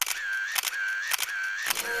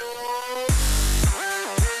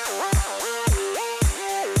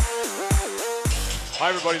Hi,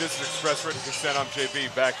 everybody. This is Express Written Consent. I'm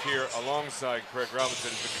JB back here alongside Craig Robinson,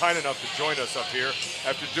 who's been kind enough to join us up here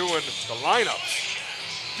after doing the lineups.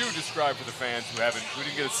 Do describe for the fans who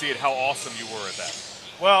didn't get to see it, how awesome you were at that.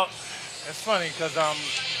 Well, it's funny because I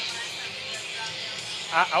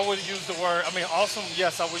would use the word, awesome,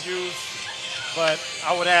 yes, I would use, but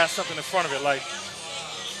I would add something in front of it, like,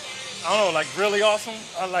 I don't know, like really awesome,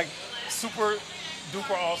 like super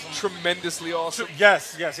duper awesome. Tremendously awesome.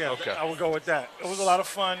 Yes. Okay. I would go with that. It was a lot of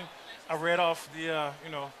fun. I read off the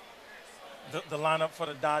lineup for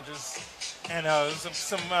the Dodgers, and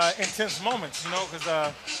some intense moments, because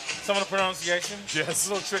some of the pronunciation Yes. is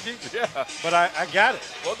a little tricky. Yeah. But I got it.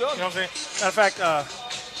 Well done. You know what I'm saying? Matter of fact,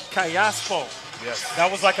 Callaspo. Yes. That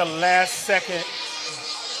was like a last second.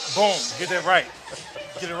 Boom. Get it right.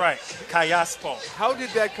 Callaspo. How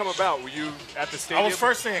did that come about? Were you at the stadium? I was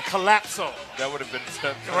first saying Collapso. That would have been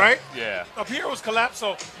Right? Yeah. Up here it was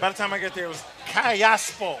Collapso. By the time I get there, it was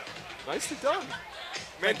Callaspo. Nicely done.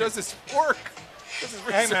 Man does this work. This is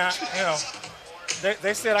Hey man, research.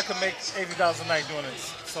 they said I could make $80 a night doing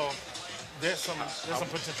this. So there's some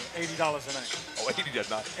potential. $80 a night. Oh, 80 did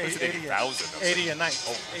not. That's 80, 80,000. 80 a night.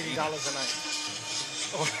 Oh, $80 a night.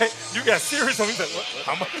 Okay, you got serious on me.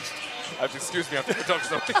 How much? Excuse me, I have to talk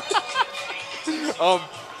something.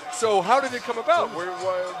 So how did it come about?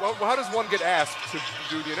 How does one get asked to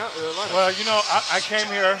do the lineup? Well, I came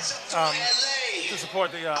here to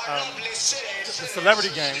support the celebrity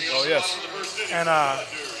game. Oh, yes. And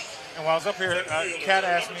while I was up here, Kat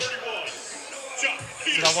asked me,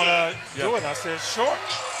 did I want to do it? And I said, sure.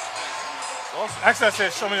 Awesome. Actually, I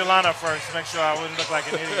said, show me the lineup first to make sure I wouldn't look like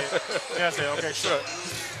an idiot. Then I said, okay, sure.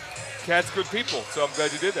 Cat's good people, so I'm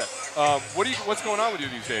glad you did that. What's going on with you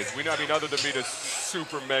these days? Other than being a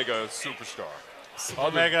super mega superstar.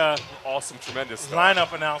 Mega awesome, tremendous stuff.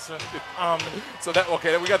 lineup announcer.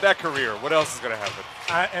 We got that career. What else is going to happen?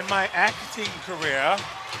 In my acting career,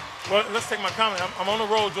 well, let's take my comedy. I'm on the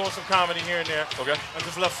road doing some comedy here and there. Okay. I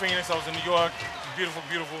just left Phoenix. I was in New York.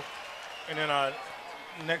 Beautiful. And then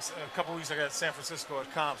next couple weeks I got San Francisco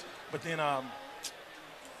at Comps. But then I'm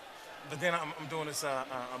doing this a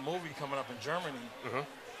movie coming up in Germany. Mm-hmm.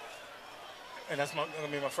 And that's going to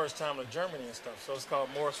be my first time to Germany and stuff. So it's called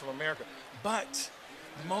Morris from America. But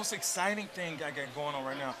the most exciting thing I got going on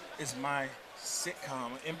right now is my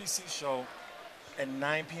sitcom, an NBC show at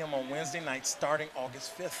 9 p.m. on Wednesday night starting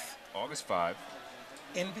August 5th. August 5.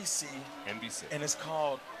 NBC. And it's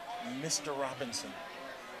called Mr. Robinson.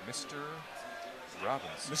 Mr.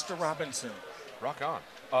 Robinson. Mr. Robinson. Rock on.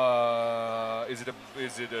 Is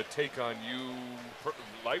it a take on you,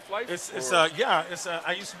 life? I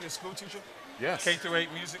used to be a school teacher. Yes.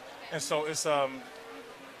 K-8 music, and so it's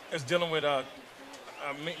dealing with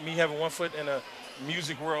me having one foot in the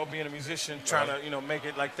music world, being a musician, trying to make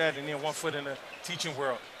it like that, and then one foot in the teaching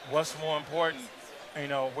world. What's more important?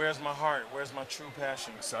 Where's my heart? Where's my true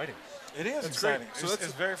passion? Exciting. It is That's exciting. Great.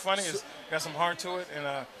 It's very funny. It's got some heart to it, and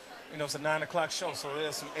it's a 9 o'clock show, so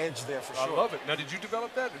there's some edge there for sure. I love it. Now, did you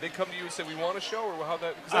develop that? Did they come to you and say we want a show, or how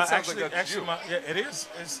that? Because that sounds like that's you. It is.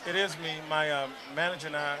 It is me. My manager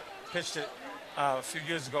and I pitched it a few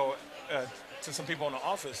years ago to some people in the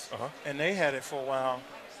office, and they had it for a while,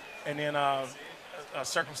 and then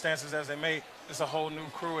circumstances as they may, it's a whole new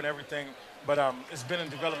crew and everything, but it's been in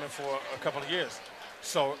development for a couple of years,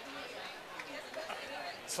 so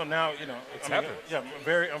now it's happening. Yeah,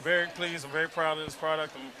 I'm very pleased. I'm very proud of this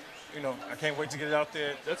product. I can't wait to get it out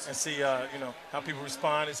there and see how people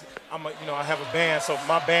respond. I have a band, so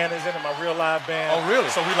my band is in it, my real live band. Oh, really?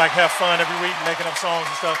 So we have fun every week making up songs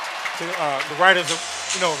and stuff. The writers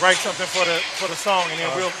write something for the song, and then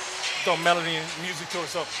we'll throw melody and music to it.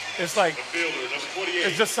 So it's like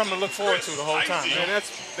it's just something to look forward to the whole time. Man,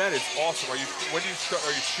 that is awesome. Are you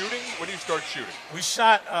shooting? When do you start shooting? We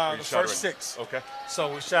shot the first 6. Okay.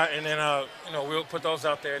 So we shot, and then we'll put those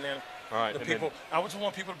out there, and then all right, the people. I just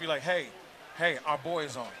want people to be like, hey, our boy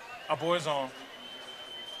is on. Our boy is on.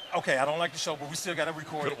 Okay, I don't like the show, but we still got to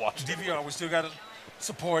record it. DVR. We still got to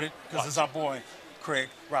support it because it's our boy. Craig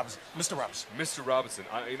Robinson, Mr. Robinson. Mr. Robinson.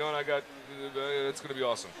 It's going to be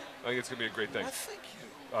awesome. I think it's going to be a great thing. I think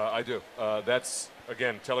you. I do. That's,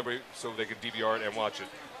 again, tell everybody so they can DVR it and watch it.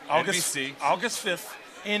 NBC. August 5th,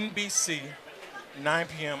 NBC, 9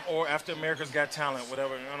 p.m. or after America's Got Talent,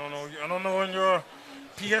 whatever. I don't know in your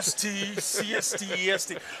PST, CST,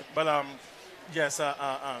 EST. But, yes,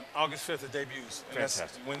 August 5th, it debuts. And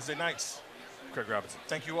Fantastic. That's Wednesday nights. Craig Robinson.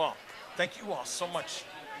 Thank you all. Thank you all so much.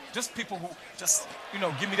 Just people who just,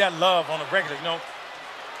 give me that love on a regular,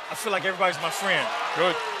 I feel like everybody's my friend.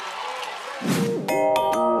 Good.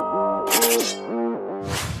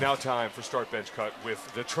 Now time for Start Bench Cut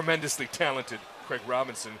with the tremendously talented Craig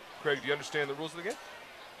Robinson. Craig, do you understand the rules of the game?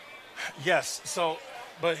 Yes. So,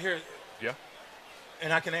 but here, Yeah.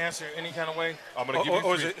 and I can answer any kind of way. I'm gonna give you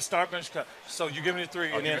Or is three. it start, bench, cut? So you give me the three,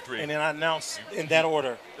 I'll and give then you three. and then I announce in that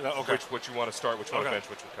order. Okay. Which you want to start, which you want to Okay. bench,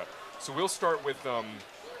 which you cut. So we'll start with.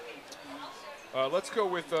 Let's go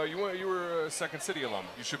with you were a Second City alum.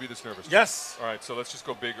 You should be this nervous. Yes. All right, so let's just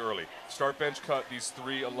go big early. Start, bench, cut these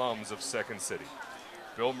three alums of Second City: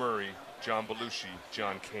 Bill Murray, John Belushi,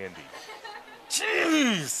 John Candy.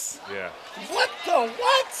 Jeez. Yeah, What the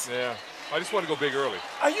what? yeah. I just want to go big early.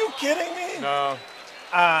 Are you kidding me? No,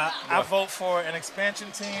 I vote for an expansion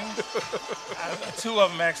team. Two of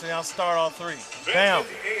them actually. I'll start all three. Bam.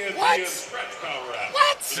 What?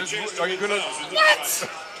 What? are you gonna? What?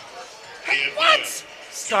 What?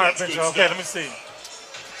 Start, bench. Okay, let me see.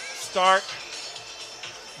 Start,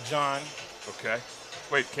 John Okay.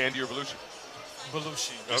 Wait, Candy or Belushi?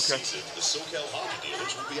 Belushi. Okay. The SoCal Honda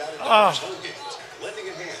dealers will be out at home games, lending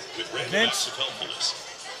a hand with random Bench. acts of helpfulness,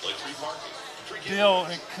 like free parking, free Bill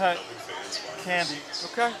and cut Candy.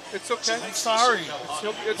 Okay, it's okay. I'm sorry.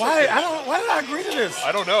 It's Why? okay. Why did I agree to this?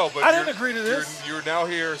 I don't know, but I didn't you're- agree to this. You're now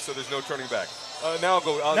here, so there's no turning back. Now I'll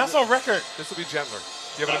go. That's on record. This will be gentler.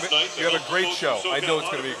 You have a great show. I know it's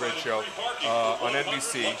going to be a great show on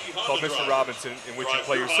NBC called Mr. Robinson, in which you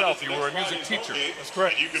play yourself. You were a music teacher. That's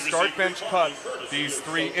correct. Start, bench, cut these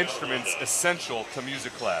three instruments essential to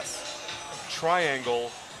music class: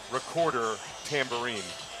 triangle, recorder, tambourine.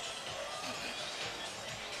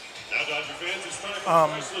 Now, Dodger fans, it's time for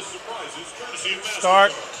priceless surprises courtesy of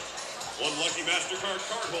Start. MasterCard. One lucky MasterCard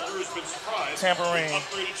cardholder has been surprised Tambourine. with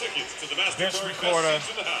upgraded tickets to the Bench MasterCard recorder. best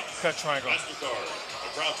seats in the house. Cut triangle. MasterCard, a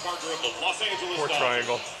proud partner of the Los Angeles Or Dodgers.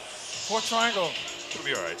 triangle. Four triangle. It'll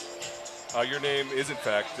be all right. Your name is, in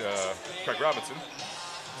fact, Craig Robinson.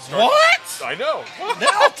 What? I know.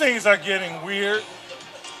 Now things are getting weird.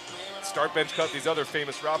 Start, bench, cut these other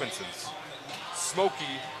famous Robinsons: Smokey,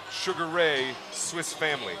 Sugar Ray, Swiss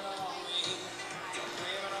Family.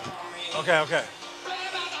 Okay.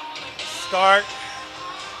 Start.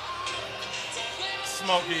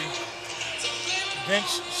 Smokey.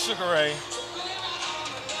 Bench Sugar Ray.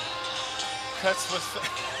 Cuts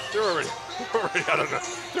with They're already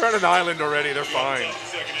they're on an island already. They're fine.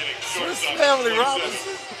 Second inning, Swiss shortstop, Family 27,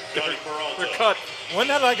 Robinson. Johnny Peralta. They're cut. Wasn't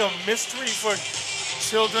that like a mystery for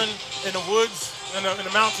children in the woods, in the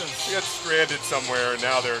mountains? They got stranded somewhere, and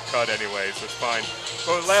now they're cut anyway, so it's fine.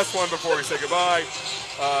 Well, last one before we say goodbye.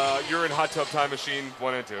 You're in Hot Tub Time Machine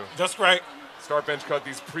 1 and 2. That's right. Start, bench, cut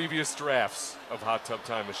these previous drafts of Hot Tub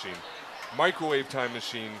Time Machine: Microwave Time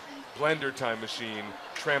Machine, Blender Time Machine,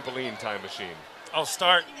 Trampoline Time Machine. I'll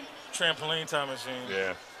start trampoline time machine.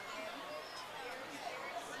 Yeah.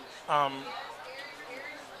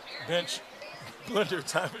 Bench blender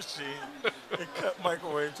time machine. And cut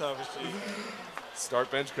microwave time machine. Start,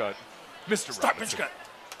 bench, cut. Mr. Start, bench, Robinson. cut.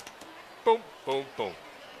 Boom, boom, boom.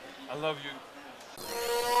 I love you.